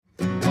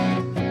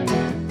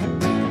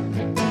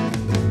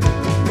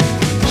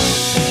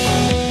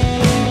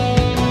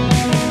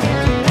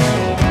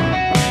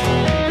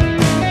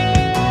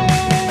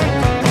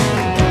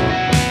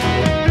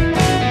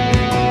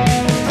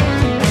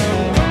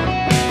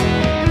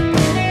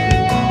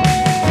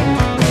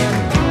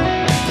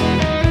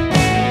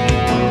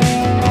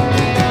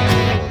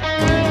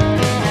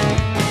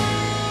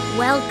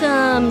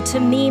to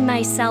Me,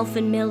 Myself,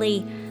 and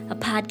Millie, a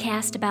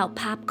podcast about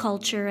pop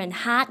culture and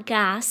hot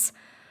goss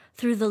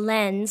through the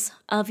lens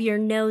of your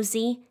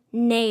nosy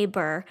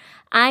neighbor.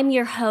 I'm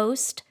your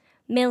host,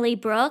 Millie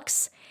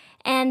Brooks,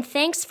 and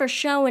thanks for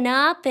showing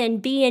up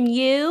and being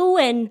you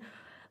and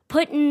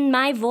putting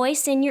my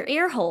voice in your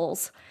ear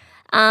holes.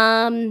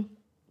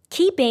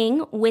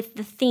 Keeping with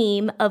the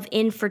theme of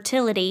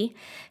infertility,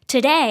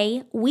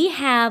 today we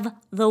have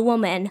the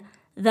woman,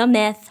 the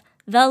myth,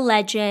 the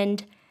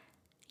legend.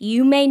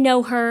 You may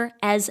know her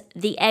as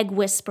the Egg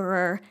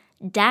Whisperer,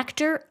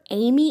 Dr.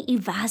 Amy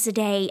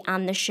Evazadeh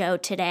on the show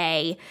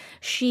today.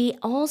 She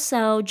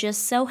also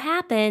just so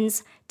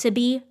happens to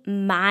be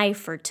my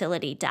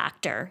fertility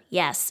doctor.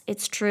 Yes,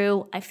 it's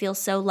true. I feel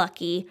so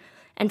lucky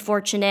and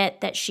fortunate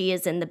that she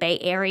is in the Bay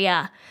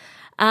Area.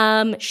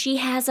 She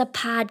has a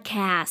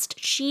podcast.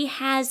 She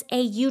has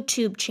a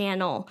YouTube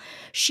channel.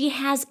 She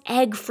has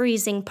egg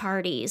freezing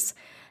parties.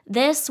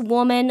 This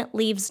woman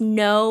leaves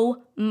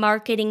no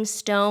marketing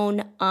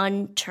stone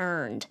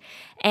unturned.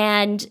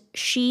 And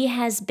she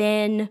is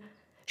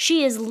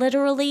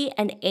literally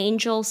an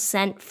angel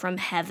sent from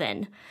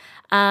heaven.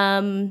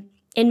 In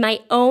my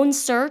own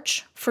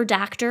search for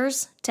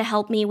doctors to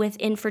help me with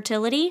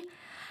infertility,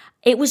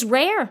 it was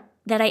rare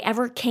that I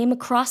ever came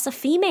across a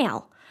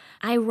female.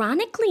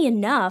 Ironically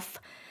enough,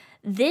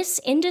 this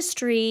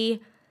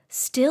industry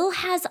still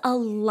has a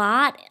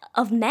lot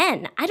of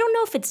men. I don't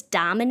know if it's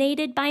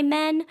dominated by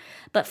men,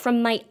 but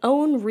from my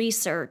own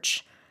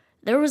research,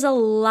 there was a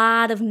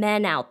lot of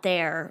men out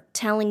there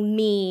telling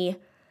me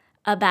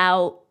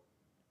about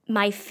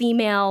my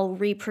female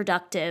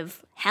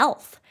reproductive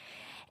health.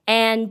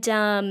 And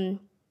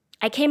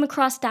I came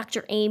across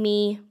Dr.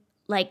 Amy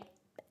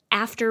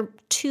after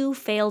 2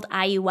 failed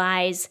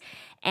IUIs,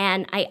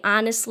 and I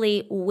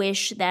honestly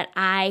wish that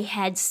I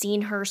had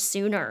seen her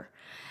sooner.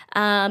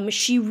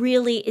 She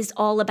really is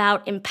all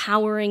about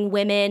empowering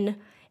women,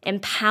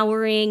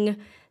 empowering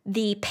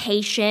the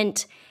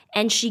patient,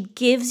 and she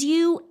gives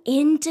you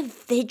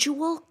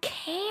individual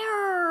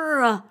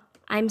care.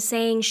 I'm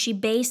saying she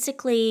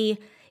basically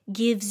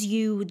gives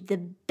you the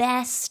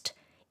best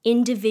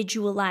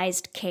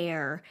individualized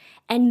care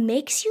and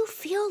makes you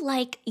feel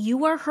like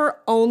you are her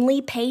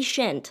only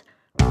patient.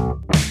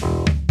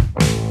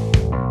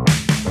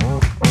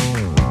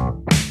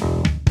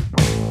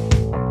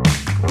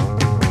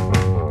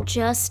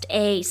 Just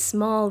a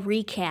small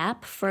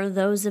recap for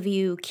those of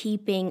you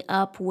keeping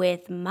up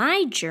with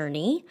my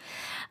journey.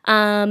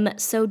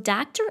 So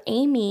Dr.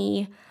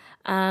 Amy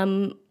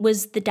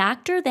was the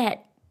doctor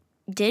that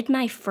did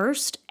my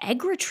first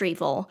egg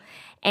retrieval.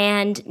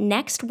 And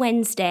next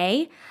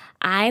Wednesday,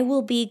 I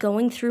will be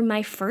going through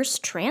my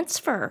first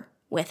transfer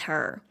with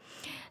her.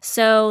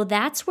 So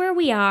that's where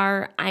we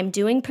are. I'm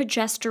doing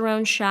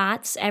progesterone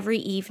shots every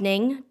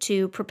evening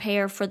to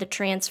prepare for the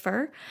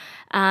transfer.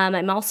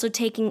 I'm also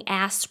taking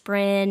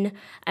aspirin.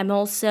 I'm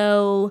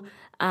also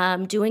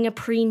doing a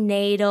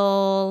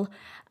prenatal,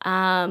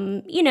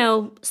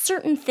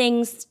 certain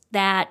things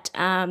that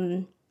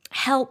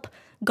help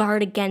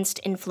guard against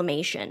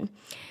inflammation.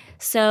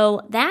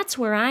 So that's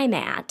where I'm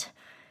at.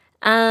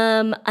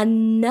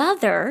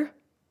 Another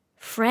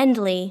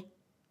friendly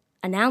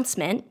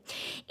announcement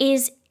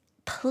is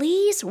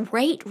please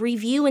rate,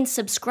 review, and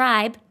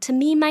subscribe to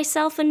Me,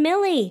 Myself, and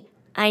Millie.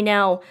 I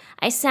know,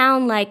 I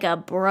sound like a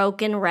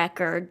broken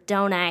record,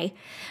 don't I?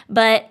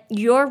 But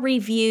your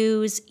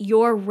reviews,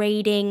 your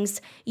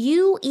ratings,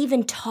 you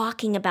even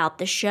talking about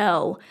the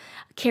show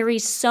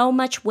carries so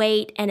much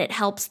weight, and it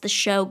helps the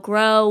show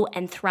grow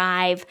and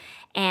thrive,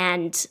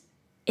 and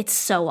it's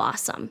so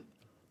awesome.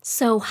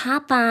 So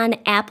hop on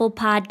Apple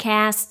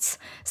Podcasts,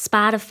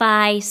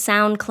 Spotify,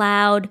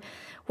 SoundCloud,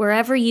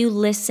 wherever you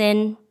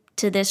listen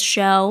to this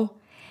show,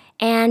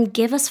 and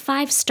give us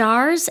 5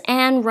 stars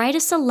and write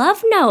us a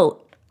love note.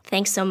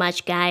 Thanks so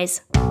much,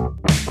 guys.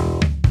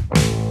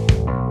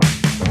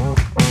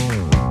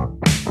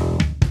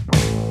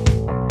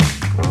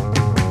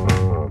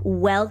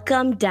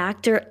 Welcome,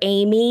 Dr.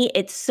 Amy.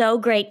 It's so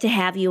great to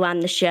have you on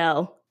the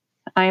show.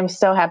 I am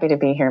so happy to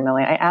be here,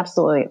 Millie. I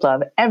absolutely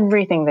love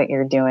everything that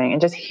you're doing, and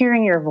just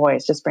hearing your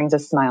voice just brings a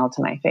smile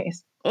to my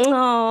face.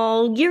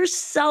 Oh, you're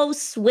so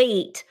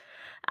sweet.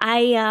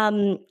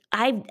 I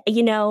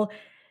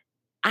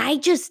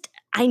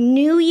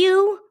knew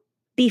you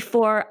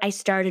before I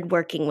started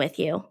working with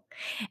you.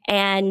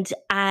 And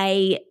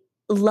I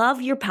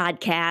love your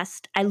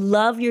podcast. I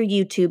love your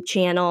YouTube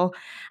channel.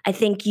 I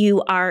think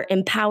you are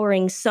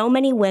empowering so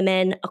many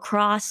women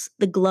across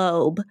the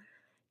globe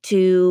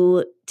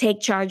to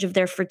take charge of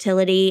their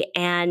fertility.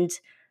 And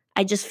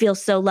I just feel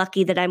so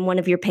lucky that I'm one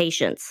of your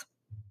patients.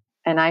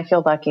 And I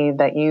feel lucky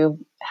that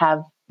you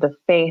have the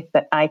faith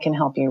that I can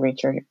help you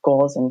reach your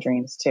goals and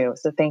dreams too.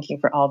 So thank you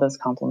for all those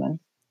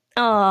compliments.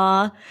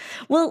 Aw.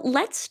 Well,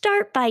 let's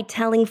start by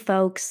telling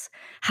folks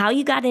how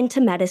you got into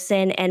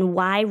medicine and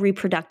why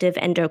reproductive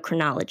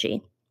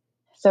endocrinology.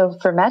 So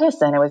for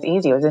medicine, it was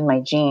easy. It was in my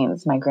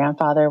genes. My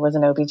grandfather was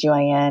an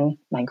OBGYN.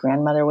 My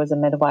grandmother was a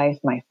midwife.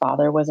 My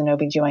father was an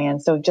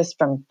OBGYN. So just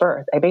from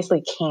birth, I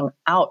basically came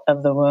out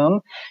of the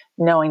womb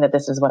knowing that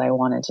this is what I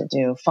wanted to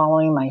do,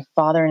 following my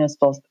father in his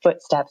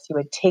footsteps. He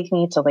would take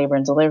me to labor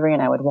and delivery,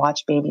 and I would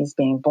watch babies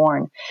being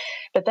born.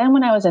 But then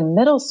when I was in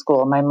middle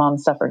school, my mom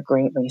suffered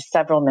greatly,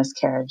 several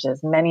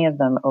miscarriages, many of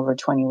them over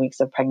 20 weeks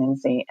of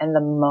pregnancy, and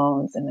the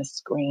moans and the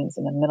screams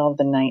in the middle of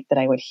the night that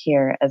I would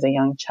hear as a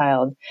young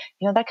child.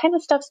 That kind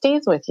of stuff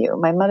stays with you.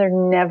 My mother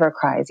never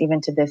cries,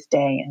 even to this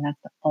day, and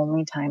that's the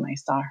only time I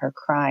saw her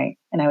cry.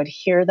 And I would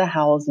hear the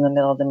howls in the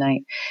middle of the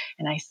night,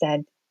 and I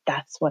said,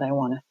 that's what I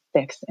want to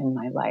fix in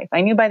my life.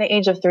 I knew by the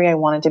age of 3 I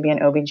wanted to be an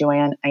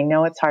OBGYN. I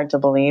know it's hard to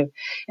believe.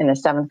 In the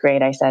 7th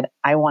grade, I said,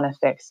 I want to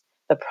fix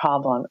the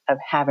problem of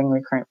having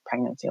recurrent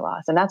pregnancy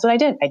loss. And that's what I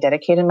did. I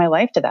dedicated my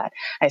life to that.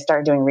 I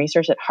started doing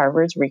research at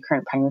Harvard's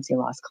Recurrent Pregnancy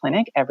Loss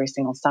Clinic every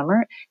single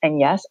summer. And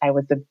yes, I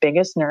was the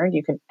biggest nerd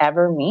you could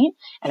ever meet.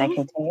 And I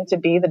continue to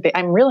be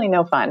I'm really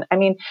no fun. I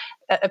mean,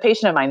 a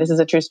patient of mine, this is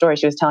a true story.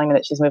 She was telling me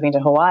that she's moving to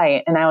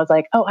Hawaii. And I was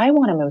like, oh, I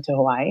want to move to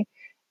Hawaii.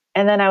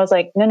 And then I was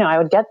like, no, I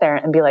would get there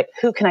and be like,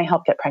 who can I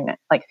help get pregnant?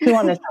 Like, who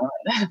on this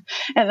island?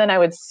 And then I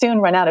would soon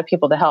run out of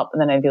people to help. And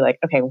then I'd be like,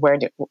 okay,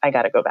 I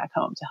got to go back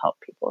home to help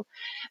people.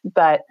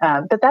 But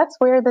that's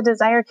where the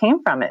desire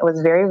came from. It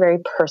was very, very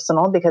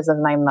personal because of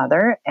my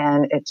mother.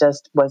 And it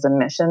just was a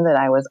mission that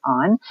I was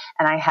on.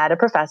 And I had a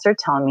professor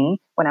tell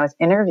me when I was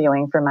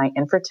interviewing for my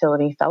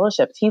infertility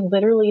fellowships, he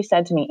literally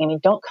said to me, Amy,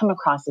 don't come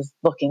across as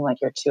looking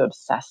like you're too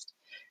obsessed.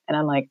 And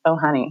I'm like, oh,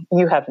 honey,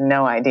 you have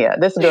no idea.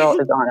 This girl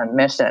is on a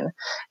mission.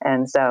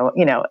 And so,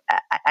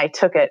 I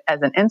took it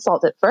as an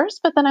insult at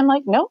first, but then I'm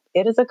like, nope,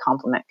 it is a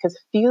compliment because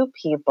few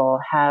people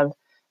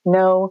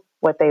know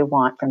what they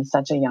want from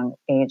such a young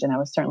age. And I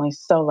was certainly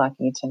so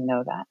lucky to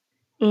know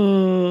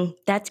that.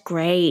 That's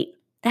great.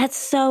 That's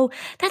so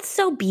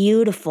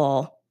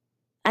beautiful.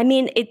 I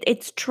mean,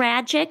 it's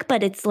tragic,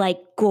 but it's like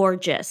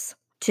gorgeous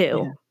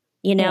too,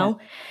 Yeah.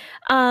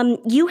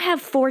 You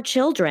have 4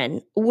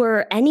 children.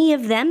 Were any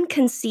of them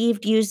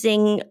conceived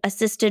using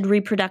assisted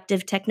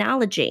reproductive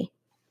technology?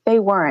 They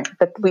weren't,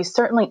 but we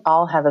certainly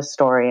all have a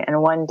story.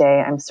 And one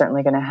day I'm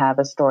certainly going to have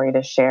a story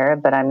to share,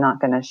 but I'm not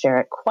going to share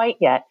it quite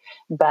yet.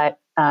 But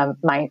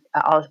my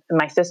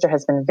sister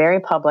has been very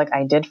public.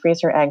 I did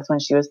freeze her eggs when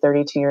she was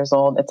 32 years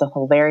old. It's a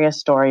hilarious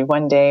story.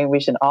 One day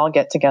we should all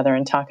get together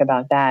and talk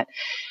about that.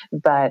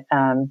 But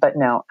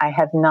no, I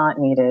have not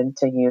needed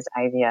to use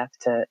IVF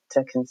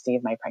to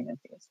conceive my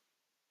pregnancies.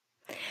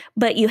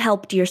 But you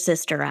helped your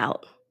sister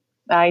out.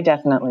 I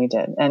definitely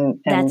did.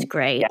 And that's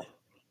great. Yeah.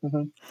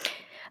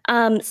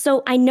 Mm-hmm.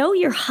 So I know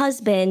your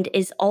husband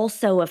is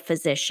also a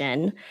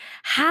physician.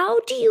 How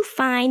do you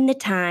find the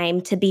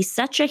time to be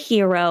such a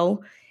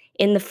hero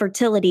in the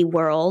fertility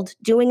world,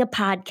 doing a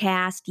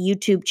podcast,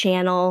 YouTube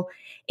channel,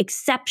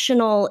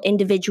 exceptional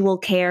individual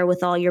care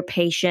with all your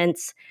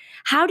patients?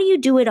 How do you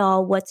do it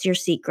all? What's your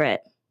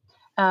secret?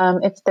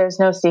 There's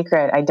no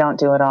secret. I don't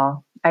do it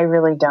all. I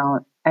really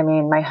don't. I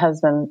mean, my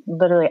husband,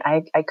 literally,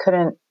 I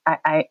couldn't,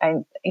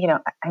 I'm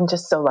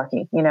just so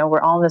lucky. We're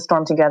all in the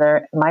storm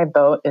together. My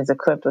boat is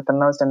equipped with the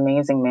most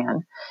amazing man.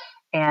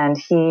 And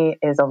he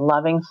is a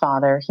loving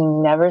father. He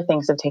never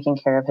thinks of taking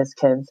care of his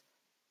kids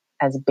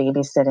as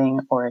babysitting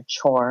or a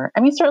chore.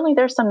 I mean, certainly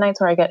there's some nights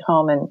where I get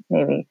home and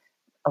maybe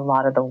a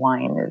lot of the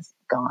wine is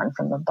gone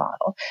from the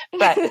bottle.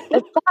 But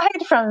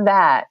aside from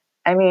that,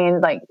 I mean,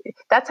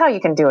 that's how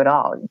you can do it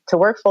all. To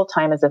work full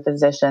time as a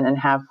physician and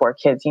have 4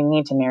 kids, you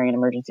need to marry an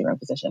emergency room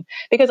physician.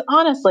 Because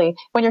honestly,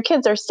 when your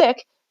kids are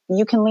sick,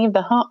 you can leave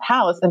the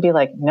house and be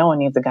like, no one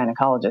needs a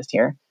gynecologist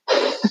here.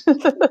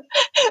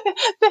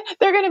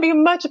 They're going to be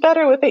much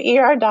better with the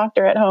ER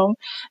doctor at home.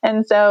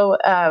 And so,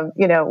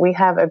 we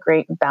have a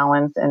great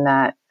balance in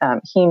that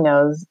he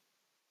knows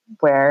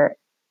where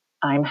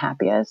I'm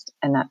happiest,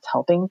 and that's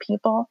helping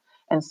people.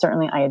 And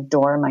certainly I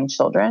adore my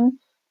children,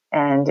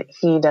 and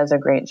he does a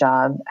great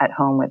job at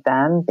home with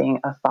them,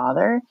 being a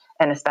father,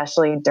 and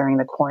especially during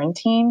the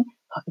quarantine,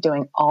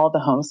 doing all the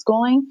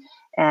homeschooling.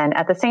 And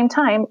at the same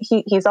time,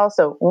 he's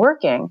also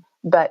working,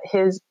 but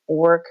his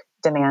work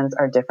demands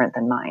are different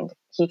than mine.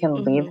 He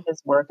can leave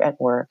his work at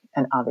work,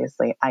 and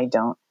obviously I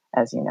don't,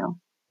 as you know.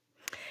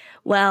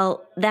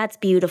 Well, that's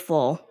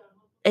beautiful.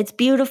 It's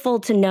beautiful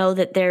to know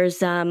that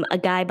there's a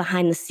guy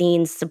behind the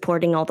scenes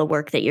supporting all the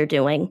work that you're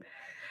doing.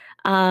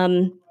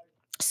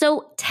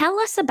 So tell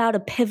us about a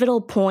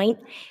pivotal point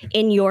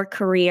in your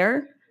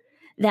career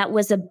that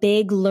was a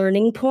big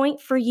learning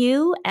point for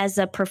you as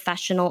a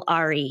professional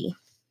RE.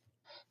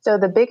 So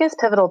the biggest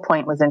pivotal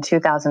point was in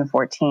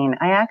 2014.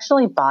 I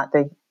actually bought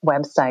the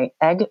website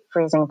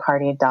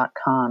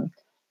eggfreezingparty.com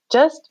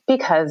just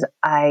because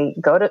I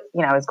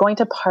was going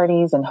to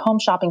parties and home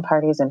shopping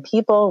parties, and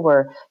people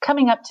were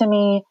coming up to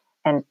me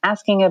and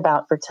asking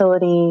about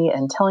fertility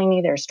and telling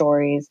me their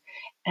stories.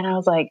 And I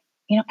was like,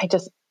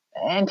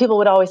 and people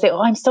would always say,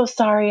 oh, I'm so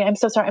sorry. I'm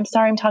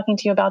talking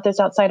to you about this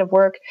outside of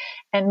work.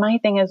 And my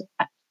thing is,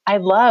 I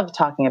love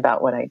talking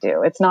about what I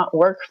do. It's not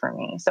work for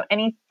me. So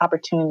any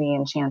opportunity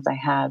and chance I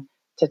have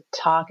to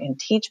talk and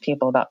teach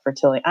people about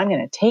fertility, I'm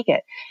going to take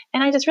it.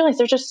 And I just realized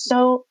there's just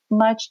so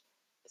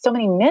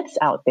many myths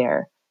out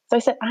there. So I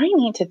said, I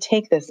need to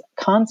take this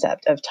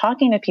concept of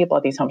talking to people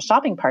at these home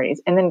shopping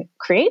parties and then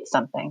create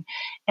something.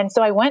 And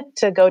so I went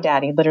to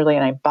GoDaddy literally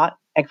and I bought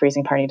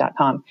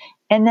eggfreezingparty.com.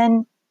 And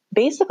then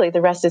basically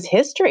the rest is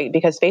history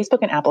because Facebook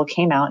and Apple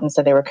came out and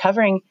said they were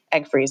covering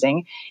egg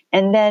freezing.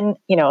 And then,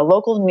 a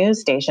local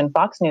news station,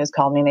 Fox News,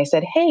 called me and they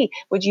said, hey,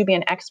 would you be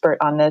an expert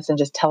on this and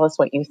just tell us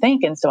what you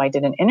think? And so I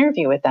did an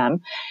interview with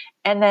them.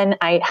 And then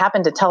I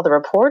happened to tell the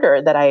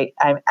reporter that I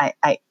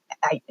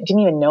didn't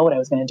even know what I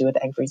was going to do with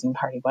the Egg Freezing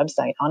Party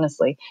website,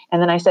 honestly.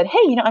 And then I said,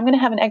 hey, I'm going to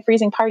have an egg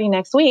freezing party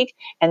next week.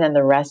 And then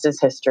the rest is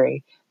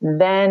history.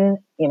 Then,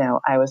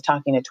 I was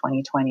talking to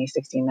 2020,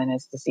 60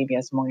 Minutes, the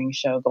CBS morning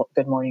show,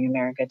 Good Morning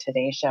America,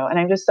 Today Show. And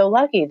I'm just so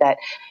lucky that,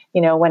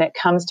 when it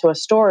comes to a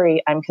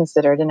story, I'm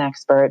considered an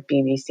expert,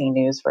 BBC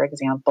News, for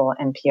example,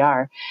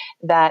 NPR,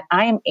 that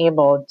I am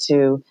able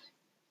to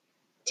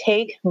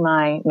take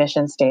my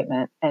mission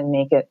statement and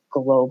make it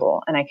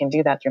global. And I can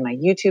do that through my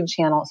YouTube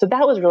channel. So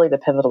that was really the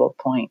pivotal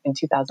point in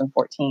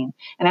 2014.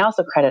 And I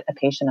also credit a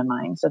patient of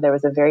mine. So there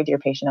was a very dear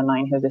patient of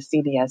mine who's a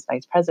CBS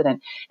vice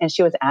president, and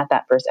she was at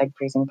that first egg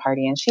freezing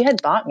party. And she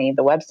had bought me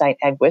the website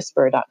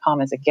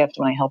eggwhisperer.com as a gift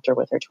when I helped her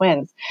with her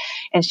twins.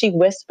 And she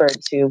whispered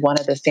to one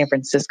of the San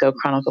Francisco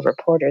Chronicle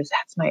reporters,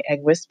 that's my egg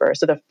whisperer.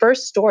 So the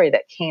first story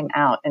that came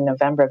out in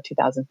November of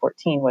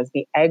 2014 was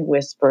the egg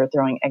whisperer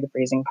throwing egg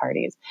freezing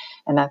parties.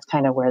 And that's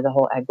kind of where the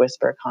whole egg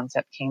whisperer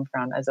concept came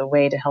from, as a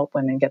way to help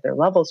women get their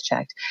levels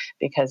checked.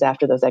 Because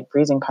after those egg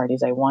freezing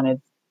parties, I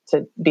wanted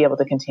to be able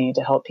to continue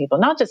to help people,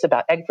 not just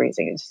about egg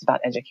freezing, it's just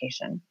about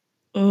education.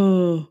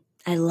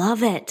 I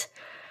love it.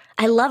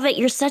 I love it.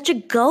 You're such a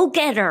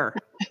go-getter.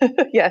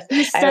 Yes.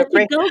 You're such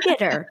a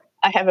go-getter.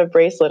 I have a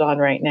bracelet on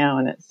right now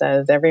and it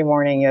says every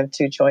morning you have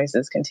two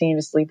choices: continue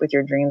to sleep with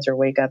your dreams or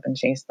wake up and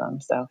chase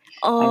them. So,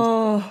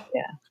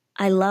 yeah.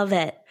 I love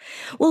it.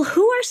 Well,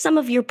 who are some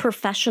of your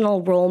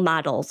professional role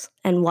models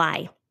and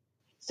why?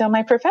 So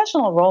my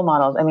professional role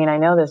models, I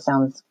know this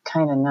sounds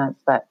kind of nuts,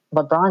 but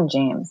LeBron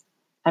James.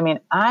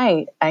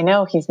 I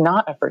know he's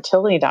not a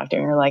fertility doctor.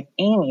 And you're like,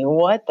 Amy,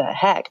 what the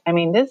heck?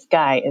 This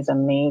guy is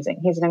amazing.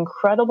 He's an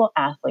incredible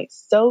athlete,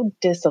 so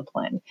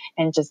disciplined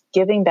and just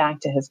giving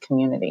back to his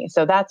community.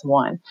 So that's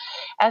one.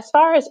 As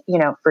far as,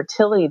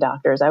 fertility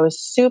doctors, I was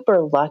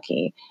super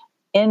lucky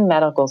in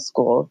medical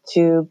school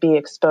to be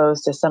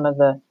exposed to some of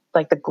the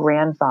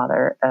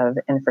grandfather of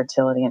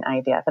infertility and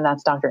IVF, and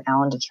that's Dr.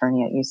 Alan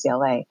DeCherney at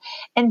UCLA.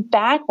 And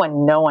back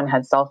when no one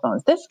had cell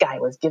phones, this guy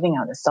was giving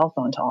out his cell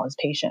phone to all his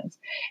patients.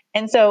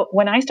 And so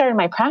when I started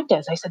my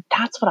practice, I said,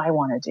 that's what I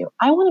want to do.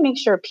 I want to make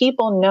sure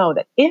people know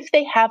that if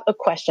they have a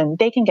question,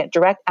 they can get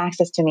direct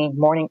access to me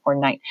morning or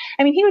night.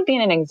 He would be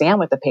in an exam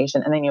with the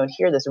patient, and then you would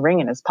hear this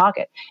ring in his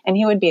pocket, and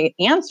he would be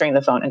answering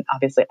the phone. And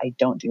obviously, I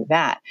don't do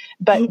that.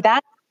 But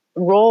that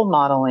role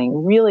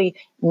modeling really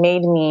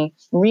made me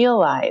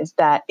realize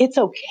that it's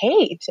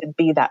okay to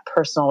be that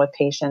personal with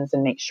patients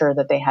and make sure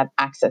that they have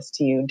access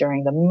to you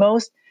during the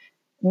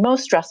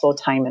most stressful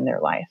time in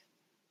their life.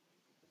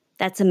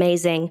 That's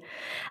amazing.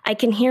 I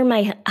can hear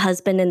my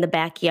husband in the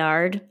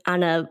backyard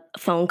on a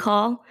phone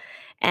call,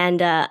 and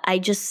I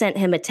just sent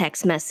him a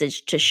text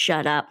message to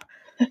shut up.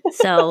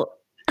 So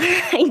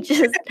I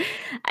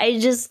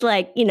just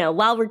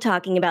while we're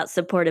talking about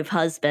supportive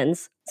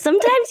husbands,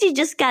 sometimes you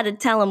just got to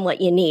tell them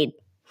what you need.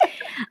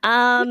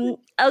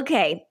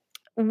 Okay.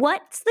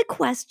 What's the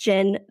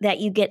question that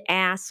you get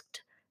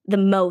asked the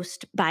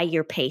most by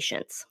your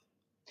patients?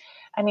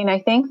 I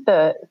think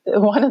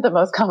one of the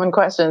most common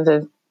questions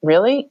is,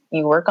 really?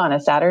 You work on a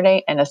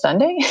Saturday and a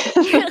Sunday?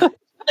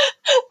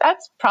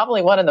 That's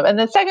probably one of them. And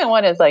the second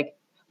one is like,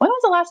 when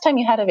was the last time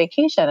you had a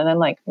vacation? And I'm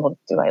like, well,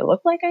 do I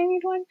look like I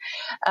need one?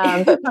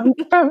 But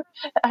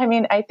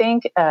I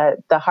think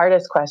the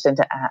hardest question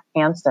to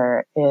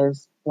answer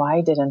is,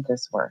 why didn't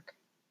this work?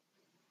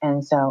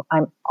 And so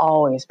I'm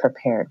always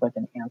prepared with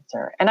an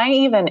answer. And I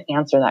even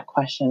answer that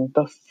question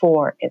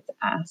before it's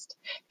asked,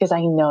 because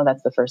I know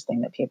that's the first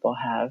thing that people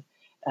have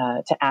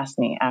to ask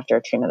me after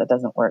a treatment that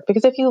doesn't work.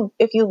 Because if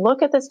you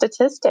look at the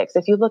statistics,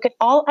 if you look at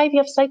all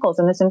IVF cycles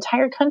in this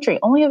entire country,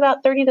 only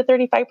about 30 to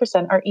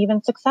 35% are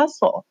even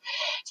successful.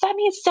 So that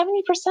means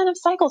 70% of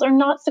cycles are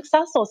not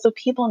successful. So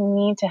people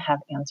need to have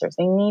answers.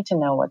 They need to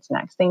know what's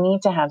next. They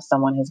need to have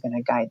someone who's going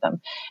to guide them.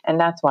 And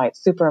that's why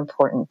it's super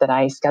important that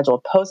I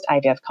schedule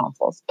post-IVF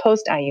consults,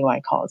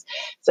 post-IUI calls,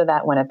 so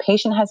that when a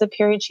patient has a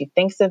period, she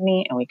thinks of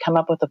me and we come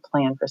up with a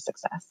plan for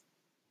success.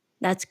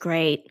 That's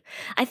great.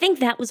 I think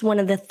that was one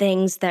of the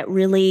things that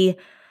really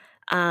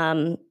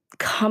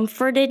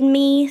comforted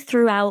me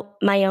throughout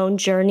my own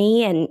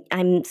journey, and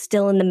I'm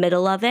still in the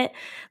middle of it,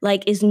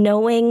 is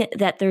knowing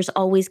that there's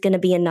always going to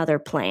be another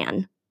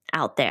plan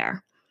out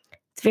there.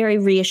 It's very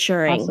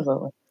reassuring.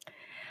 Absolutely.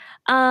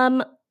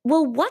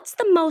 Well, what's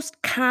the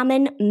most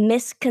common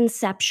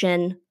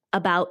misconception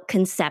about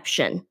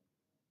conception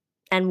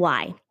and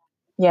why?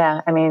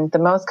 Yeah, the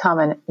most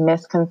common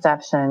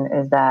misconception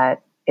is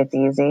that it's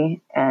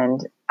easy,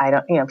 and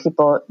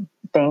people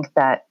think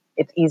that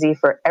it's easy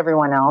for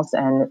everyone else,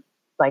 and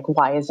like,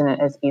 why isn't it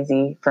as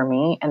easy for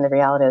me? And the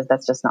reality is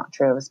that's just not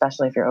true,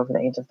 especially if you're over the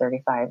age of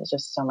 35. It's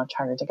just so much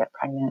harder to get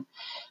pregnant.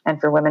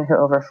 And for women who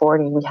are over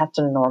 40, we have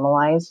to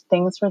normalize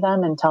things for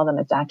them and tell them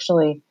it's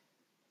actually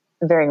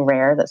very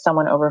rare that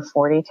someone over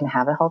 40 can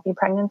have a healthy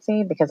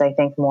pregnancy, because I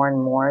think more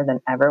and more than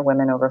ever,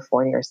 women over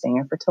 40 are seeing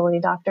a fertility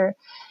doctor.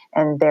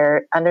 And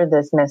they're under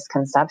this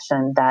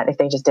misconception that if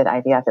they just did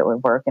IVF, it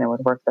would work and it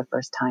would work the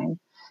first time.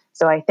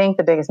 So I think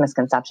the biggest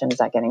misconception is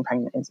that getting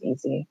pregnant is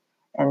easy.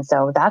 And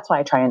so that's why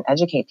I try and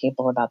educate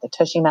people about the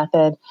Tushy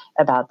method,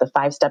 about the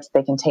 5 steps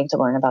they can take to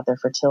learn about their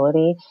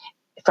fertility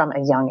from a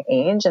young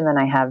age. And then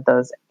I have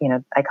those,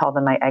 I call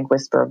them my egg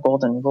whisperer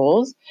golden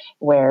rules,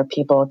 where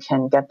people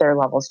can get their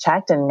levels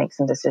checked and make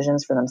some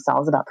decisions for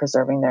themselves about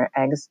preserving their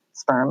eggs,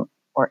 sperm,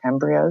 or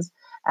embryos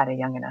at a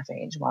young enough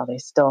age while they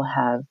still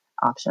have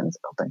options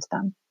open to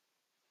them.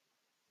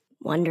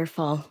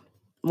 Wonderful.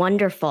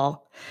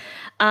 Wonderful.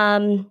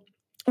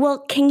 Well,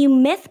 can you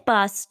myth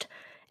bust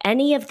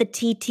any of the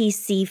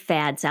TTC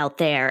fads out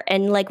there?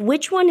 And like,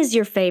 which one is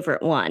your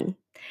favorite one?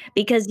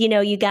 Because,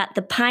 you got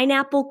the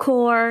pineapple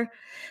core,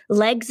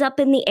 legs up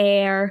in the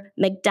air,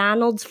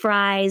 McDonald's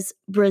fries,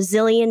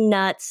 Brazilian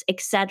nuts,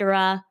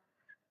 etc.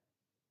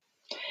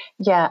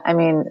 Yeah, I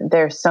mean,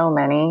 there's so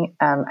many.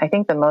 I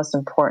think the most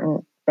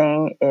important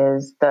thing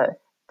is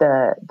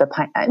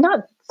not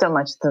so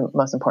much the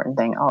most important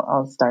thing.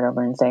 I'll start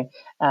over and say,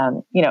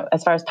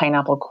 as far as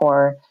pineapple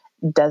core,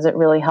 does it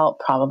really help?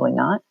 Probably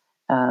not.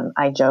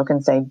 I joke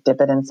and say,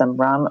 dip it in some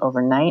rum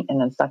overnight and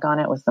then suck on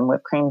it with some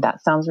whipped cream.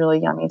 That sounds really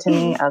yummy to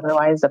me.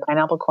 Otherwise, the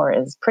pineapple core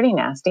is pretty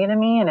nasty to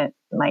me and it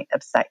might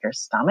upset your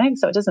stomach.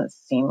 So it doesn't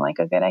seem like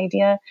a good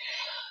idea.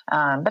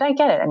 But I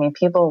get it. I mean,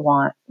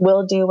 people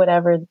will do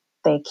whatever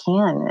they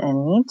can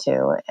and need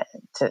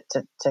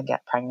to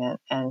get pregnant.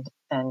 And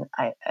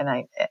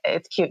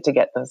it's cute to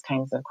get those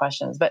kinds of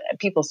questions, but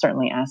people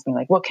certainly ask me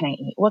like, what can I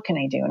eat? What can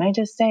I do? And I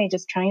just say,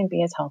 just try and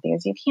be as healthy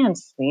as you can.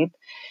 Sleep,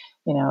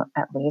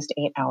 at least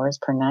 8 hours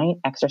per night,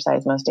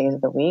 exercise most days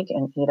of the week,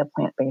 and eat a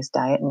plant-based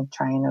diet and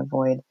try and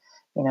avoid,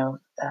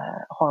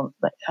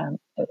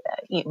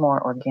 eat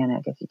more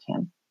organic if you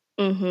can.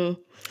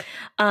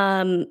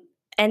 Mm-hmm.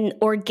 And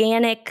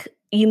organic,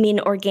 you mean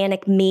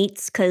organic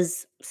meats?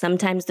 Because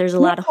sometimes there's a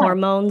lot of Yeah.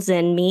 hormones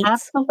in meats.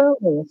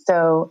 Absolutely.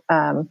 So,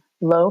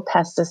 low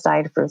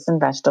pesticide fruits and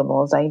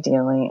vegetables,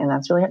 ideally. And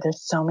that's really,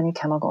 there's so many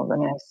chemicals. I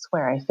mean, I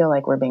swear, I feel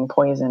like we're being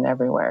poisoned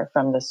everywhere,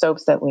 from the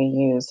soaps that we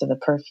use to the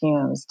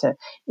perfumes to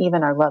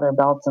even our leather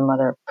belts and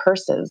leather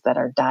purses that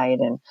are dyed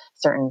in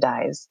certain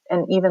dyes.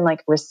 And even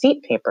like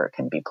receipt paper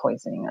can be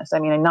poisoning us. I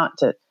mean, and not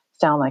to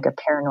sound like a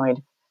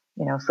paranoid,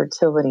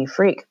 fertility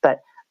freak, but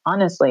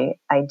honestly,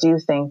 I do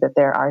think that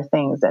there are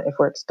things that if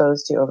we're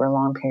exposed to over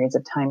long periods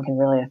of time can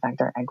really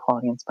affect our egg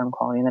quality and sperm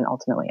quality and then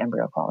ultimately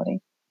embryo quality.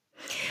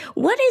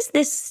 What is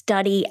this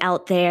study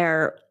out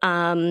there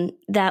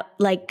that,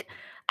 like,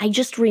 I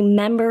just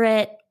remember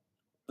it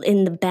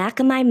in the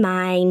back of my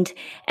mind,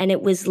 and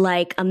it was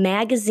like a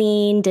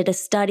magazine did a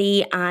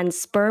study on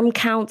sperm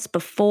counts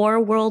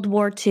before World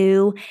War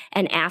II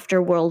and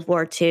after World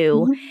War II.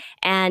 Mm-hmm.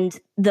 And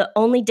the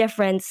only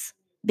difference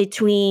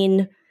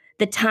between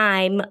the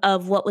time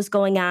of what was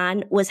going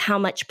on was how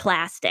much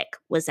plastic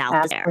was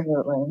out there.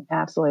 Absolutely.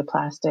 Absolutely.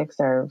 Plastics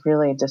are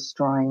really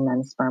destroying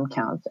men's sperm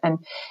counts. And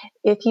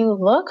if you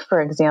look,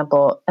 for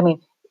example, I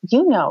mean,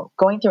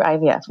 going through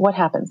IVF, what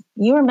happens?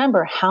 You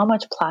remember how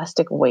much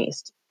plastic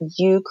waste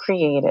you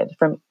created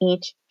from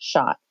each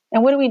shot.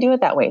 And what do we do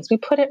with that waste? We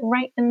put it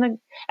right in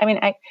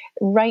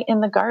right in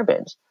the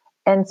garbage.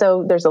 And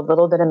so there's a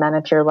little bit of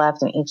Menopur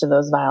left in each of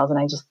those vials. And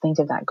I just think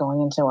of that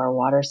going into our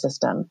water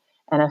system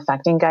and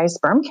affecting guys'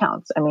 sperm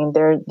counts. I mean,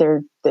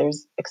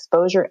 there's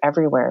exposure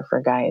everywhere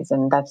for guys,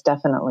 and that's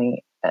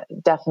definitely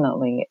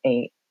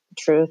a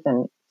truth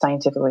and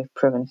scientifically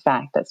proven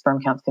fact that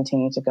sperm counts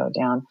continue to go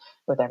down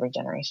with every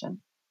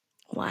generation.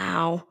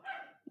 Wow.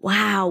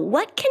 Wow.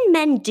 What can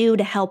men do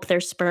to help their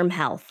sperm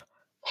health?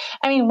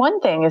 I mean, one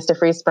thing is to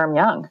freeze sperm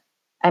young.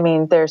 I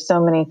mean, there's so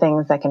many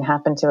things that can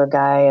happen to a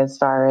guy as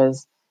far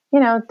as,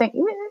 in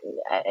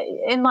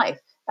life.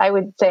 I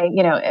would say,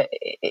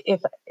 if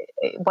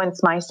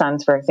once my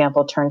sons, for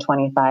example, turn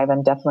 25,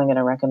 I'm definitely going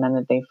to recommend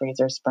that they freeze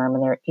their sperm,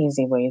 and there are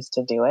easy ways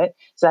to do it.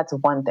 So that's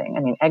one thing. I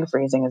mean, egg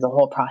freezing is a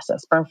whole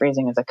process. Sperm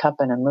freezing is a cup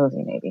in a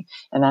movie, maybe,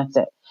 and that's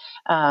it.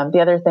 The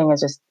other thing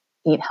is just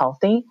eat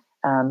healthy,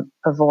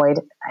 avoid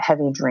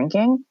heavy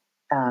drinking,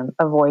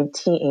 avoid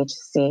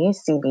THC,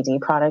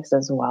 CBD products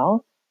as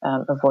well.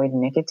 Avoid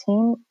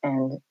nicotine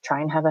and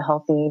try and have a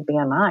healthy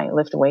BMI.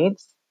 Lift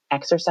weights,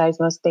 exercise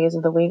most days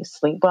of the week,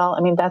 sleep well.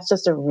 I mean, that's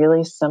just a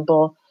really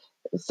simple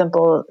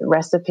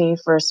recipe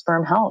for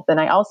sperm health. And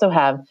I also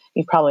have,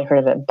 you've probably heard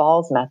of it,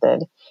 Ball's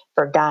method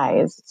for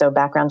guys. So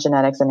background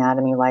genetics,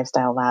 anatomy,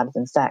 lifestyle, labs,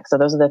 and sex. So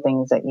those are the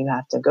things that you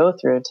have to go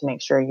through to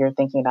make sure you're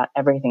thinking about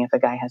everything if a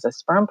guy has a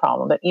sperm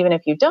problem. But even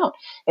if you don't,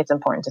 it's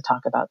important to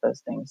talk about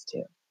those things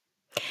too.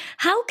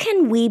 How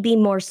can we be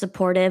more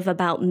supportive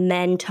about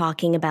men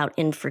talking about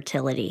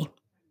infertility?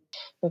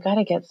 We've got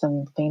to get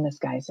some famous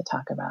guys to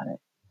talk about it.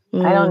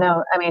 I don't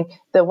know. I mean,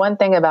 the one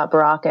thing about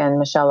Barack and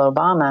Michelle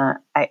Obama,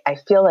 I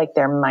feel like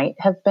there might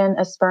have been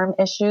a sperm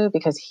issue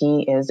because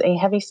he is a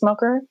heavy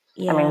smoker.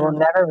 I mean, Yeah. we'll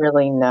never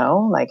really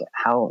know. Like,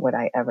 how would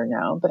I ever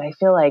know? But I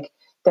feel like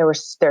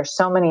there's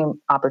so many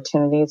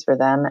opportunities for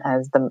them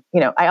as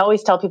I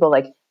always tell people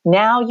like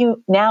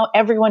now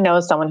everyone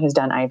knows someone who's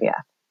done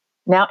IVF.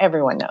 Now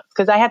everyone knows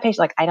because I have patients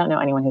like I don't know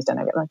anyone who's done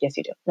IVF. I'm like, yes,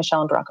 you do,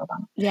 Michelle and Barack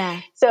Obama.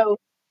 Yeah. So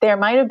there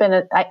might have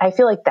been I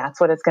feel like that's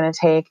what it's going to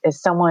take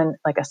is someone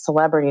like a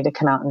celebrity to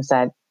come out and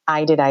said,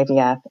 I did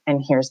IVF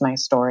and here's my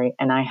story.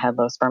 And I had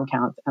low sperm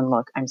counts and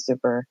look, I'm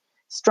super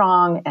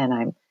strong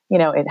and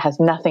it has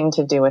nothing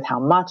to do with how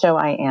macho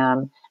I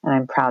am. And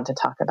I'm proud to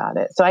talk about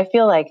it. So I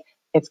feel like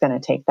it's going to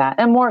take that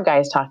and more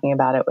guys talking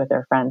about it with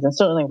their friends. And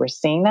certainly we're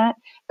seeing that,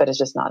 but it's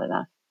just not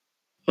enough.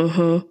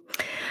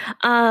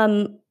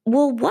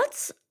 Well,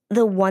 what's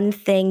the one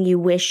thing you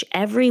wish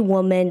every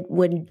woman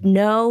would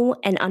know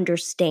and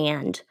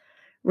understand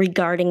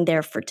regarding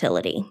their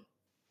fertility?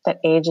 That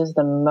age is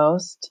the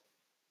most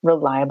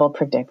reliable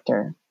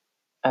predictor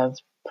of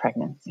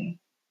pregnancy.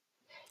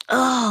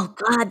 Oh,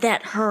 God,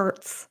 that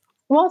hurts.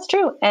 Well, it's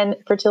true. And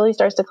fertility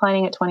starts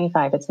declining at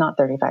 25. It's not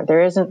 35.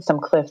 There isn't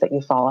some cliff that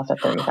you fall off at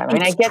 35. I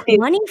mean, I It's get these.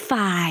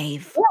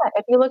 25. Yeah,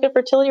 if you look at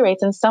fertility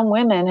rates, and some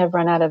women have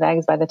run out of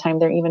eggs by the time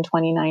they're even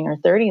 29 or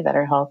 30 that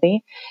are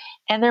healthy.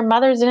 And their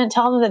mothers didn't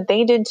tell them that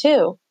they did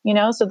too,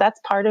 So that's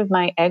part of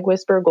my egg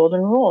whisperer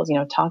golden rules.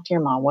 Talk to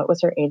your mom. What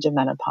was her age of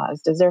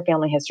menopause? Does their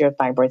family history of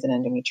fibroids and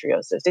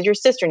endometriosis? Did your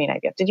sister need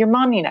IVF? Did your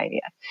mom need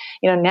IVF?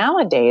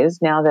 Nowadays,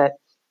 now that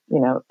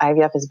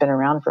IVF has been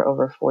around for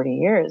over 40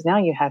 years. Now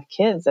you have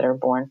kids that are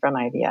born from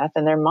IVF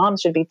and their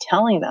moms should be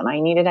telling them, I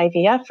needed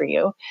IVF for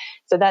you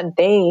so that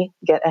they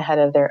get ahead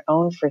of their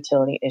own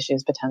fertility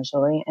issues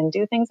potentially and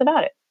do things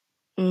about it.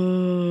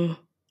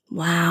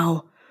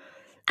 Wow.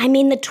 I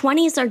mean, the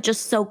 20s are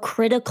just so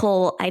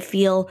critical, I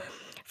feel,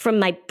 from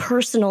my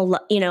personal,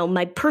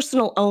 my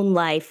personal own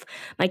life.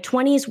 My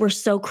 20s were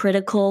so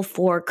critical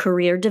for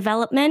career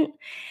development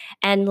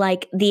and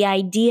like the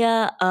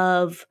idea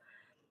of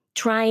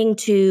trying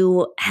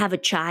to have a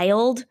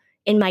child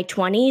in my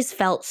 20s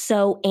felt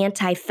so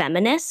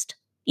anti-feminist,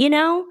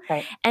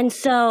 Right. And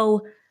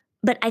so,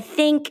 but I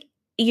think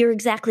you're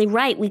exactly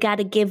right. We got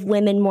to give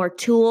women more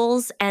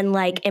tools and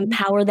like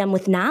empower them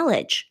with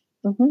knowledge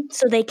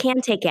so they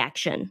can take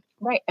action.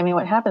 Right. I mean,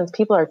 what happens,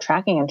 people are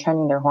tracking and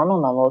trending their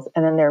hormone levels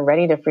and then they're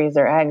ready to freeze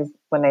their eggs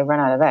when they run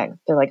out of eggs.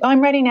 They're like, oh,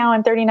 I'm ready now.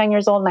 I'm 39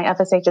 years old. My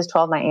FSH is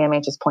 12. My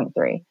AMH is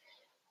 0.3.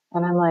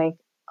 And I'm like,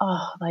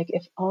 oh, like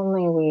if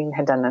only we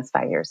had done this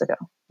 5 years ago.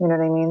 You know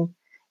what I mean?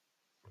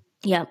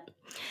 Yep.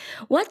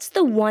 What's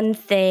the one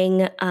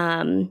thing,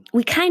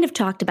 we kind of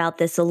talked about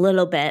this a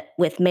little bit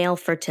with male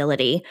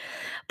fertility,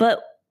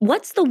 but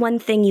what's the one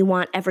thing you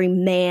want every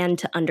man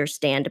to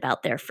understand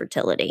about their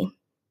fertility?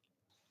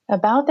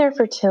 About their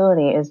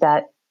fertility is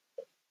that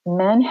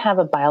men have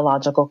a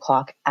biological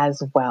clock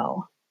as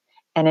well.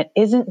 And it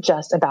isn't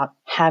just about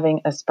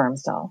having a sperm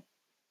cell.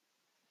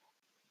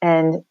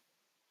 And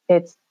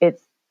it's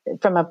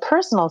from a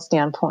personal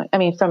standpoint, I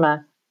mean, from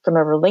a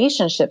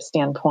relationship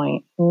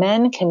standpoint,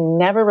 men can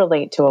never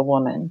relate to a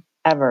woman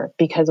ever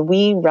because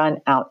we run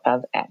out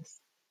of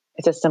eggs.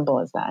 It's as simple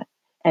as that.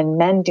 And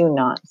men do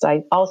not. So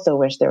I also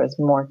wish there was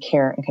more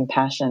care and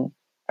compassion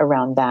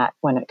around that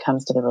when it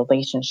comes to the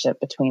relationship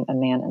between a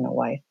man and a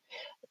wife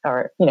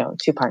or,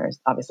 two partners.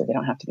 Obviously they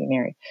don't have to be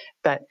married,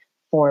 but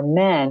for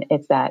men,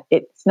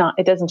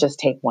 it doesn't just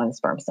take one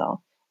sperm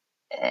cell.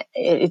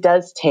 It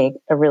does take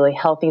a really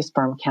healthy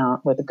sperm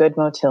count with a good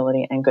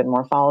motility and good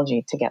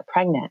morphology to get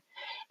pregnant.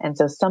 And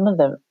so some of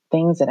the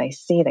things that I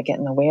see that get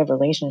in the way of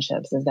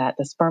relationships is that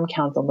the sperm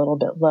count's a little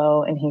bit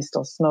low and he's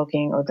still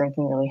smoking or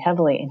drinking really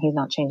heavily and he's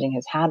not changing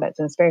his habits.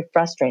 And it's very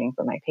frustrating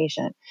for my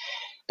patient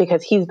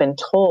because he's been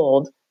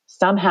told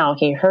somehow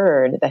he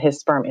heard that his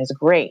sperm is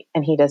great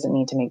and he doesn't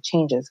need to make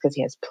changes because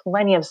he has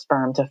plenty of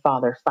sperm to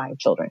father 5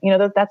 children.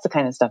 That's the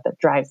kind of stuff that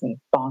drives me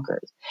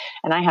bonkers.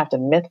 And I have to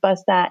myth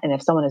bust that. And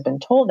if someone has been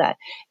told that,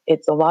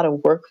 it's a lot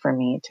of work for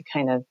me to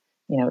kind of,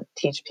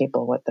 teach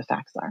people what the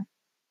facts are.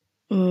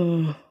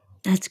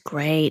 That's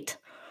great.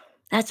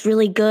 That's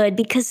really good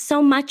because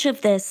so much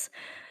of this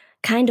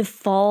kind of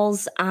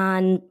falls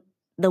on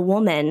the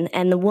woman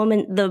and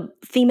the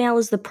female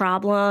is the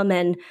problem.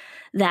 And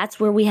that's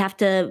where we have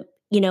to,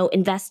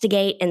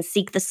 investigate and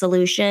seek the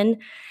solution.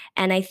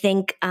 And I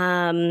think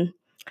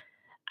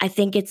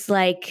it's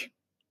like,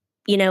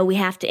 we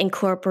have to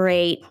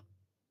incorporate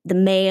the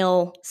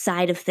male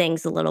side of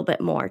things a little bit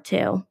more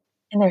too.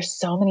 And there's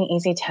so many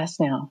easy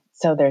tests now.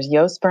 So there's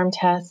YoSperm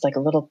tests, like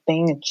a little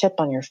thing, a chip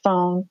on your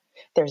phone.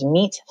 There's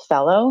Meet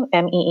Fellow,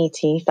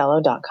 MEET,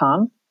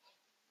 fellow.com.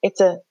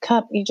 It's a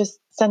cup. You just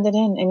send it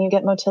in and you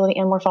get motility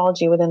and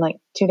morphology within like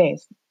 2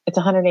 days. It's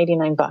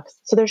 $189.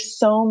 So there's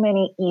so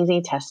many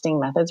easy testing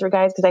methods for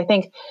guys because I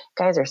think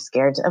guys are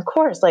scared. Of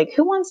course, like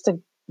who wants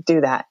to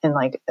do that in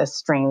like a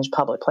strange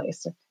public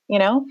place?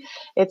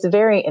 It's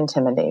very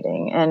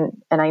intimidating.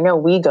 And I know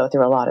we go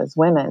through a lot as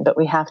women, but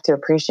we have to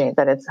appreciate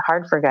that it's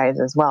hard for guys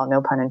as well.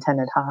 No pun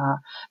intended. Haha.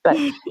 But,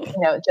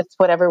 just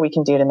whatever we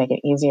can do to make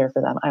it easier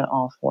for them, I'm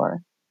all for.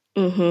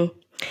 Mm-hmm.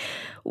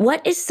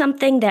 What is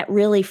something that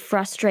really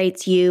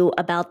frustrates you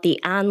about the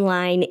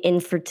online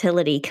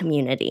infertility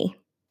community?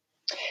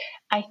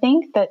 I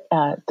think that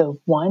the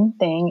one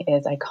thing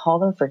is I call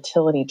them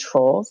fertility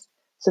trolls.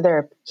 So there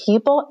are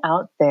people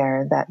out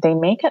there that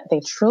they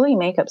truly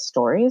make up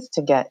stories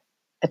to get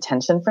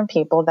attention from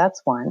people.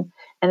 That's one.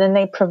 And then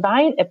they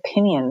provide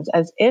opinions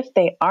as if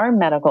they are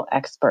medical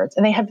experts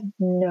and they have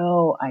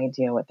no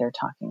idea what they're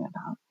talking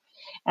about.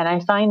 And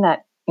I find that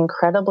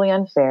incredibly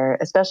unfair,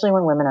 especially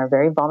when women are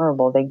very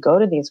vulnerable. They go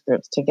to these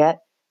groups to get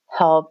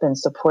help and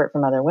support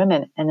from other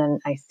women. And then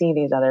I see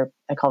these other,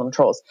 I call them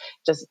trolls,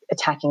 just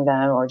attacking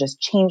them or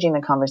just changing the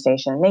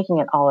conversation, making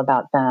it all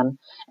about them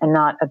and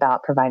not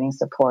about providing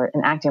support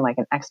and acting like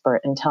an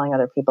expert and telling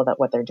other people that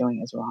what they're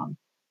doing is wrong.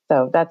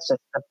 So that's just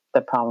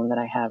the problem that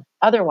I have.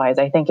 Otherwise,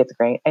 I think it's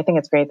great. I think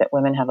it's great that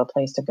women have a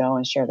place to go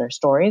and share their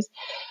stories.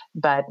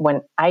 But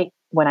when I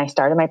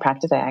started my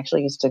practice, I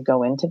actually used to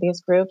go into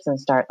these groups and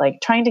start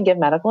like trying to give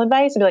medical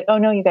advice and be like, oh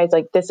no, you guys,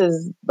 like this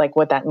is like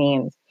what that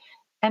means.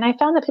 And I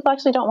found that people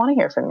actually don't want to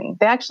hear from me.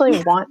 They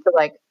actually want to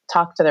like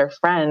talk to their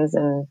friends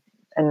and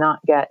not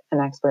get an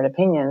expert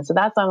opinion. So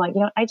that's why I'm like,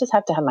 I just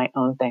have to have my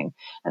own thing.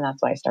 And that's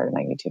why I started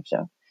my YouTube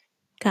show.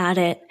 Got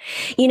it.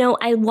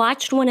 I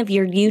watched one of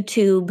your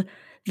YouTube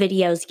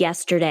videos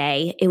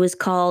yesterday. It was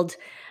called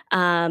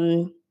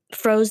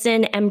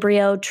Frozen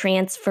Embryo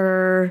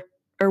Transfer,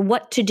 or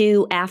what to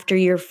do after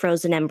your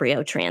frozen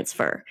embryo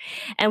transfer.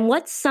 And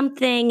what's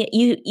something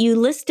you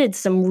listed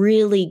some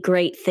really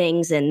great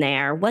things in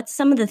there. What's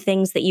some of the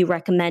things that you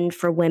recommend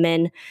for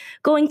women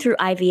going through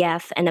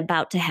IVF and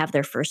about to have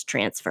their first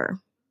transfer?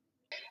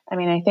 I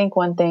mean, I think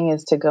one thing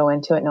is to go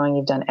into it knowing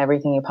you've done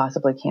everything you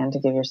possibly can to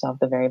give yourself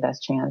the very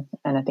best chance.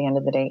 And at the end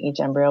of the day, each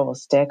embryo will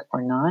stick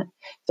or not.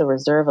 So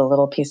reserve a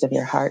little piece of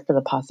your heart for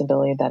the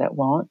possibility that it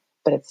won't,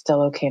 but it's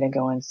still okay to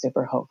go in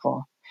super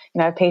hopeful.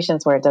 I have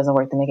patients where it doesn't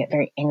work and they get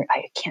very angry.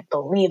 I can't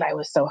believe I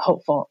was so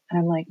hopeful. And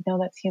I'm like, no,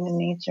 that's human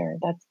nature.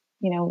 That's,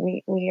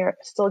 we are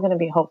still going to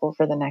be hopeful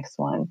for the next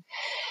one.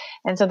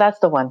 And so that's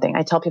the one thing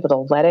I tell people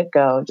to let it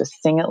go,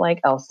 just sing it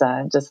like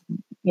Elsa, just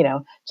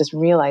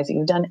realize that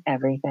you've done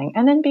everything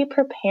and then be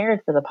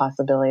prepared for the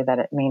possibility that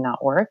it may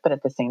not work. But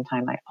at the same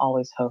time, I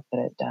always hope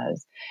that it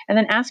does. And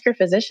then ask your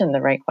physician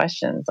the right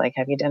questions. Like,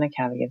 have you done a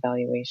cavity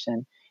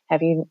evaluation?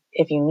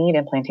 If you need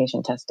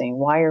implantation testing,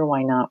 why or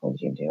why not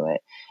would you do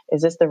it?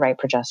 Is this the right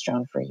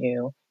progesterone for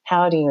you?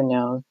 How do you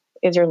know?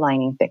 Is your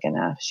lining thick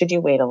enough? Should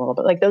you wait a little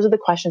bit? Like those are the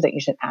questions that you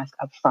should ask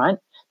up front.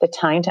 The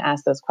time to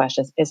ask those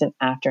questions isn't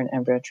after an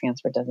embryo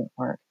transfer doesn't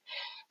work.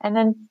 And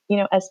then,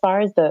 as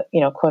far as the,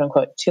 quote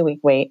unquote 2-week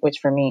wait, which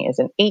for me is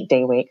an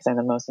 8-day wait because I'm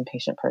the most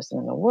impatient person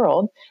in the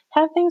world,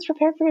 have things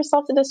prepared for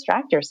yourself to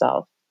distract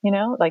yourself.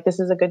 Like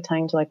this is a good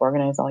time to like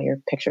organize all your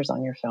pictures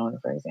on your phone,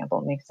 for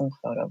example, make some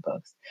photo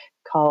books,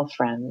 call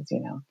friends,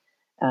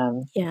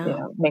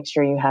 Yeah. make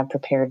sure you have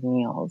prepared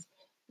meals,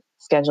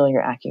 schedule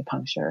your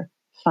acupuncture,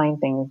 find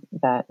things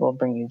that will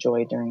bring you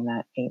joy during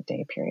that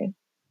 8-day period.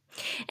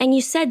 And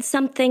you said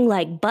something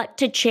like butt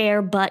to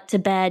chair, butt to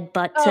bed,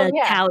 butt Oh, to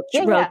yeah. couch,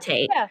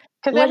 rotate. Yeah.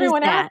 Because What is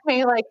everyone that? asks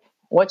me, like,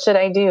 what should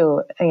I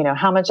do?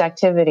 How much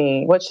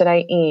activity? What should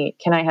I eat?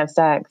 Can I have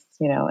sex?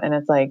 And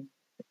it's like,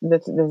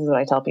 this is what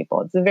I tell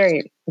people. It's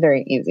very,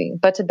 very easy.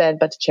 Butt to bed,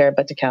 butt to chair,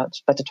 butt to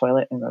couch, butt to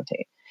toilet, and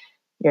rotate.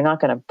 You're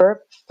not going to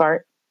burp,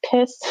 fart,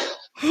 piss,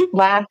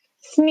 laugh,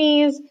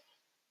 sneeze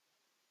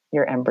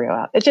your embryo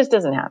out. It just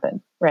doesn't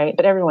happen, right?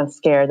 But everyone's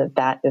scared that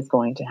that is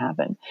going to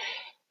happen.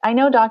 I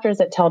know doctors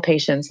that tell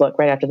patients, look,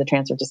 right after the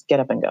transfer, just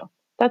get up and go.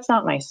 That's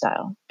not my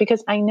style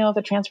because I know if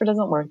a transfer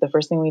doesn't work, the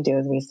first thing we do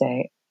is we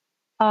say,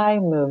 I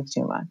moved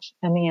too much.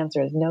 And the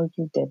answer is no,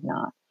 you did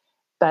not.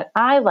 But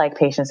I like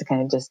patients to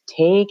kind of just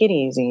take it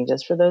easy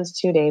just for those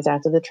 2 days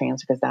after the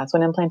transfer, because that's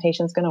when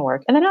implantation is going to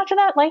work. And then after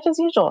that, life as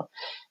usual.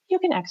 You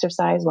can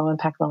exercise low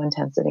impact, low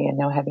intensity, and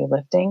no heavy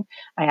lifting.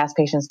 I ask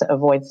patients to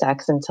avoid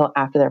sex until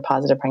after their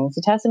positive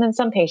pregnancy test. And in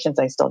some patients,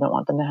 I still don't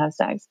want them to have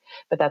sex,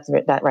 but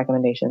that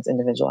recommendation is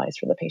individualized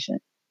for the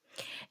patient.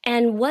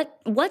 And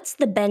what's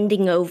the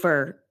bending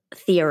over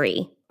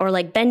theory, or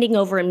like bending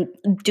over and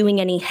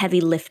doing any heavy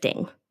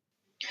lifting?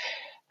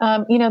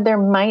 There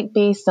might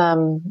be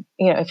some,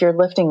 if you're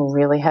lifting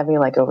really heavy,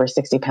 like over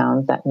 60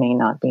 pounds, that may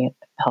not be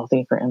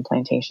healthy for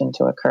implantation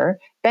to occur.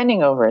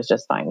 Bending over is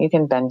just fine. You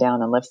can bend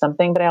down and lift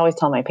something, but I always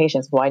tell my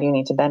patients, why do you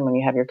need to bend when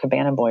you have your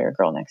cabana boy or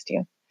girl next to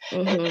you?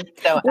 Mm-hmm.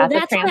 So Well, at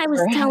the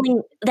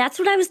transfer, that's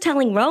what I was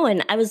telling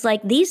Rowan. I was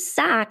like, these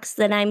socks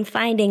that I'm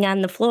finding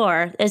on the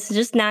floor,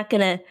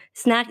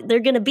 they're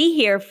gonna be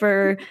here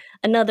for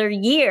another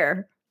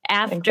year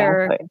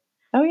after exactly.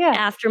 Oh yeah.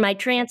 after my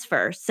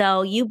transfer.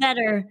 So you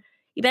better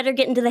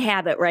get into the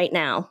habit right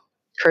now.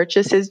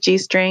 Purchase his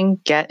G-string,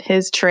 get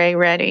his tray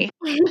ready.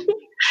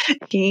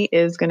 He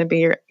is going to be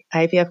your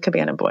IVF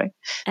cabana boy.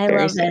 I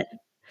Very love soon. it.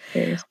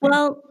 Very soon.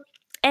 Well,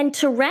 And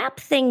to wrap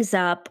things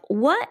up,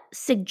 what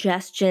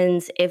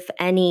suggestions, if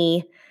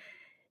any,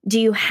 do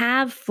you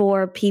have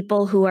for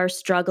people who are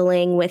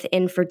struggling with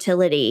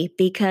infertility?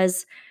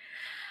 Because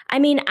I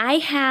mean, I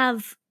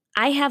have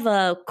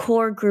a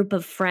core group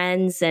of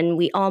friends and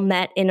we all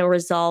met in a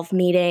Resolve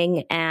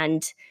meeting,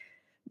 and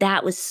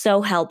that was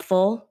so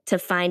helpful to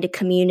find a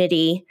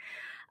community.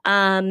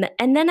 And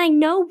then I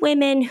know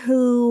women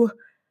who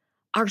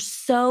are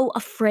so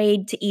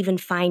afraid to even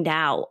find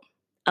out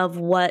of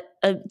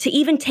to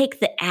even take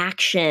the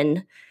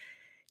action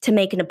to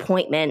make an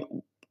appointment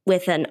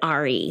with an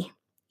RE.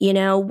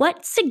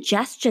 What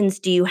suggestions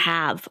do you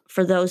have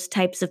for those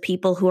types of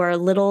people who are a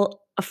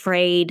little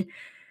afraid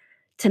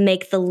to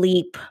make the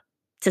leap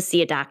to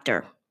see a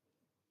doctor?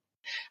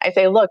 I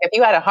say, look, if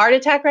you had a heart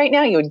attack right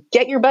now, you would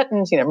get your butt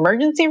into an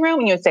emergency room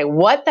and you would say,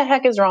 what the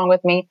heck is wrong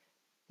with me?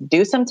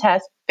 Do some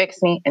tests,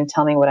 fix me, and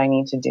tell me what I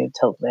need to do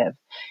to live.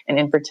 And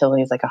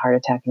infertility is like a heart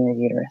attack in your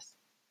uterus.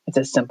 It's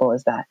as simple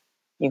as that.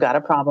 You got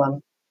a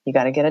problem. You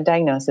got to get a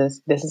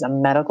diagnosis. This is a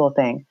medical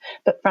thing.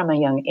 But from a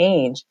young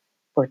age,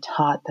 we're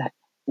taught that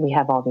we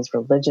have all these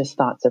religious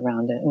thoughts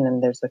around it. And then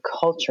there's the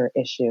culture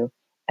issue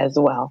as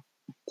well.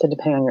 So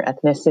depending on your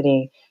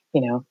ethnicity,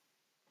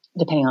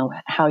 depending on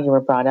how you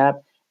were brought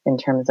up in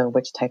terms of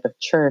which type of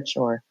church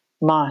or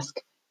mosque,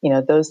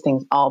 those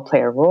things all play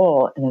a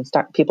role. And then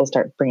people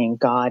start bringing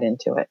God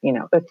into it.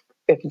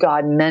 If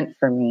God meant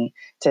for me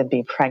to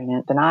be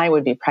pregnant, then I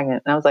would be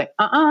pregnant. And I was like,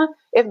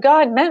 if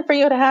God meant for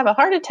you to have a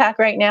heart attack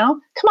right now,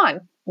 come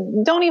on,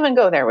 don't even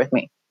go there with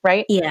me.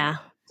 Right. Yeah.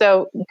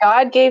 So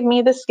God gave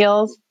me the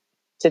skills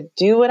to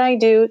do what I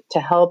do to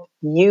help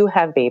you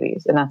have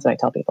babies. And that's what I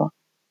tell people.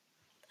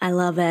 I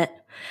love it.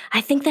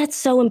 I think that's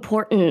so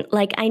important.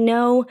 Like, I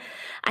know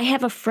I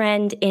have a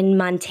friend in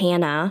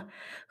Montana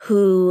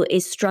who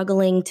is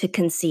struggling to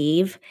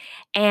conceive,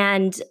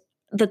 and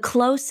the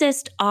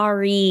closest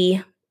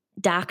RE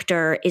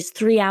doctor is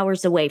 3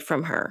 hours away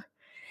from her.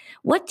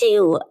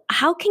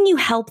 How can you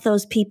help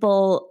those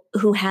people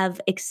who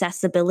have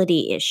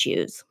accessibility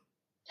issues?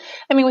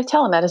 I mean, with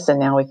telemedicine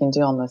now, we can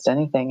do almost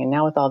anything. And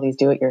now with all these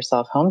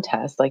do-it-yourself home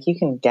tests, like you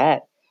can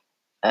get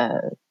a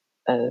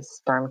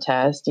sperm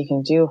test, you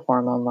can do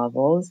hormone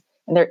levels,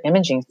 and they're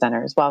imaging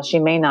centers. While she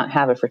may not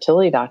have a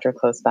fertility doctor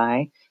close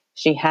by,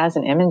 she has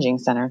an imaging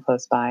center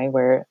close by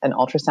where an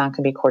ultrasound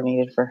can be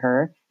coordinated for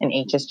her, an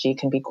HSG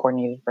can be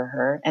coordinated for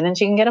her, and then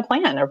she can get a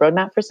plan, a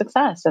roadmap for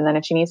success. And then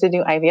if she needs to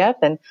do IVF,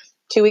 then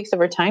 2 weeks of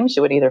her time,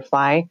 she would either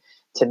fly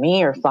to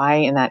me or fly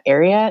in that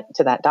area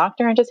to that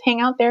doctor and just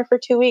hang out there for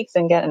 2 weeks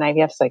and get an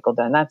IVF cycle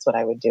done. That's what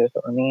I would do if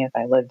it were me, if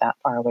I lived that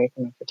far away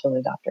from a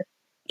fertility doctor.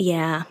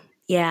 Yeah.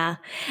 Yeah.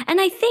 And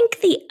I think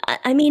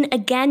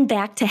again,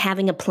 back to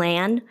having a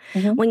plan.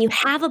 Mm-hmm. When you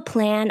have a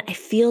plan, I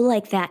feel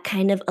like that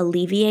kind of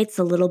alleviates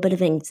a little bit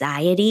of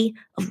anxiety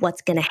of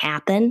what's going to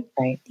happen.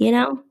 Right.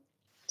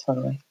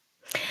 Totally.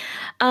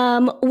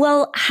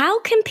 Well, how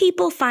can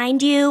people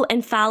find you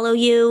and follow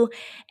you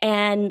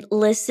and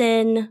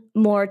listen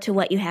more to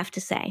what you have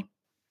to say?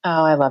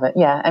 Oh, I love it.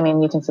 Yeah. I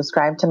mean, you can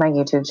subscribe to my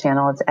YouTube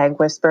channel. It's Egg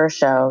Whisperer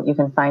Show. You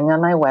can find me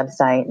on my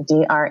website,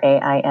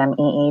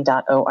 draimee.org,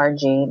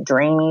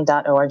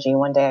 draimee.org.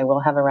 One day I will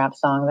have a rap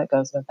song that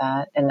goes with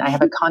that. And I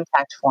have a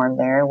contact form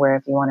there where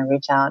if you want to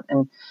reach out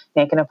and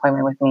make an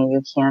appointment with me,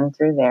 you can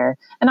through there.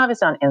 And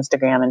obviously on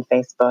Instagram and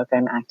Facebook,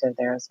 I'm active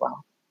there as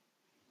well.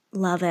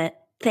 Love it.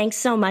 Thanks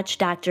so much,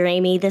 Dr.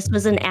 Amy. This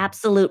was an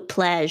absolute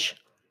pleasure.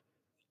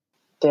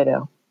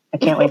 Ditto. I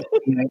can't wait to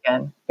see you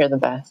again. You're the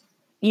best.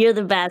 You're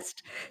the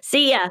best.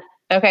 See ya.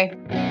 Okay.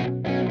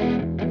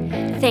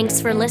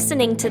 Thanks for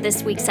listening to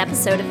this week's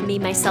episode of Me,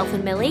 Myself,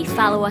 and Millie.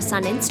 Follow us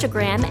on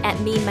Instagram at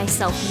Me,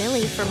 Myself,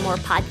 Millie for more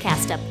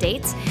podcast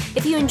updates.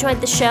 If you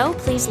enjoyed the show,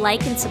 please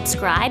like and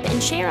subscribe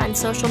and share on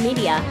social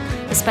media.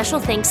 A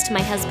special thanks to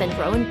my husband,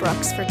 Rowan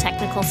Brooks, for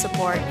technical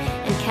support,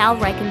 and Cal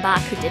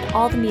Reichenbach, who did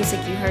all the music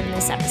you heard in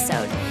this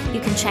episode.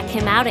 You can check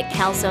him out at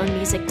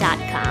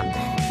calzonemusic.com.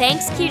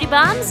 Thanks, cutie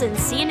bombs, and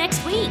see you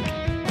next week.